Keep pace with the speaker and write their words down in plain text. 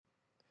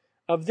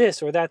of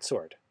this or that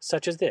sort,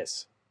 such as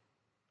this: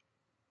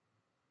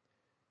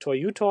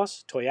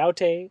 toyutos,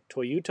 toyaute,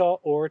 toyuta,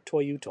 or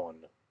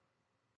toyuton.